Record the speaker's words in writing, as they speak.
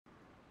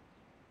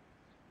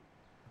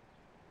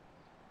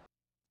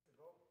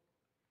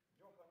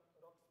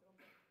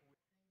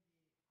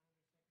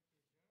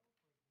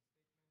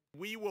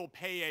we will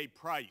pay a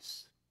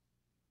price,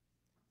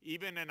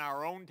 even in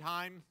our own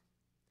time,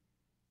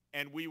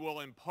 and we will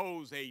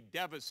impose a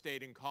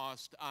devastating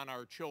cost on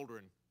our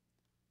children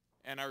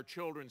and our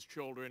children's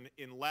children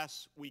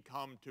unless we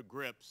come to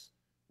grips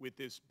with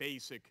this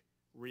basic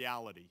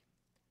reality.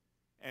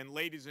 And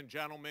ladies and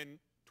gentlemen,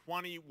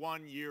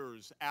 21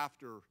 years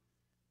after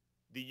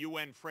the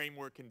UN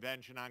Framework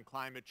Convention on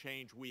Climate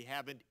Change, we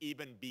haven't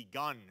even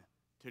begun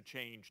to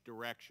change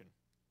direction.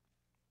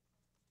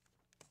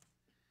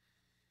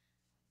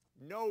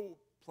 No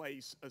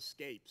place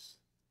escapes.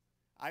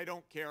 I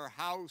don't care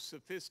how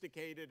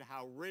sophisticated,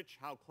 how rich,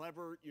 how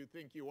clever you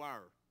think you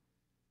are.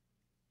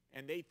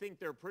 And they think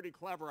they're pretty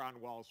clever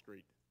on Wall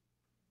Street,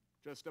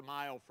 just a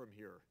mile from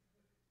here.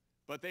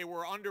 But they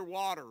were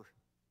underwater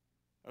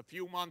a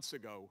few months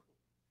ago.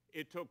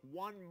 It took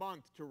 1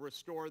 month to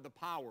restore the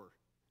power.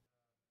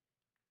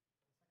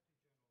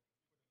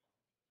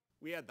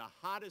 We had the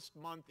hottest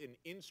month in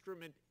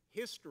instrument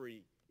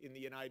history in the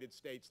United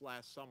States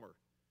last summer,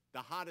 the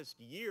hottest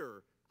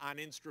year on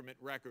instrument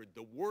record,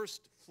 the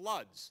worst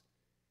floods,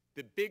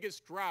 the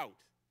biggest drought.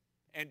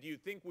 And do you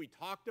think we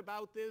talked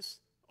about this?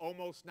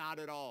 Almost not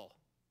at all.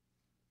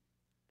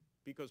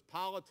 Because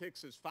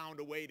politics has found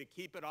a way to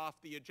keep it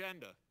off the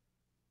agenda.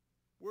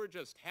 We're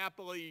just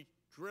happily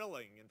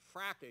drilling and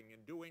fracking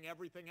and doing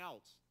everything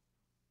else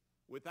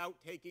without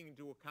taking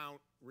into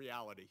account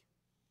reality.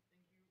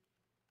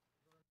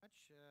 Thank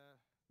you very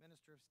much,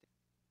 Minister of State.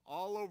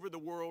 All over the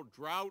world,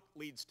 drought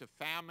leads to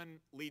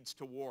famine, leads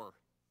to war.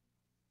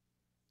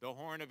 The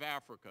Horn of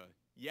Africa,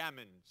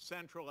 Yemen,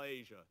 Central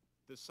Asia,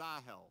 the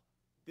Sahel.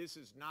 This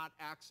is not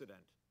accident.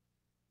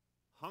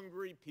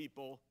 Hungry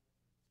people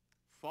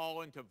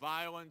fall into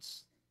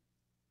violence,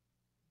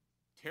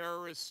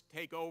 terrorists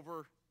take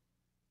over,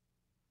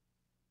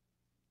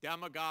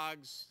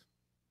 demagogues,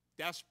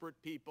 desperate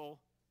people.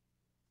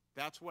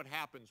 That's what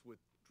happens with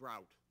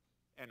drought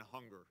and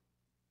hunger.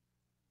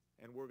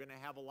 And we're going to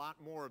have a lot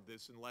more of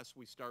this unless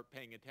we start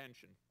paying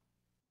attention.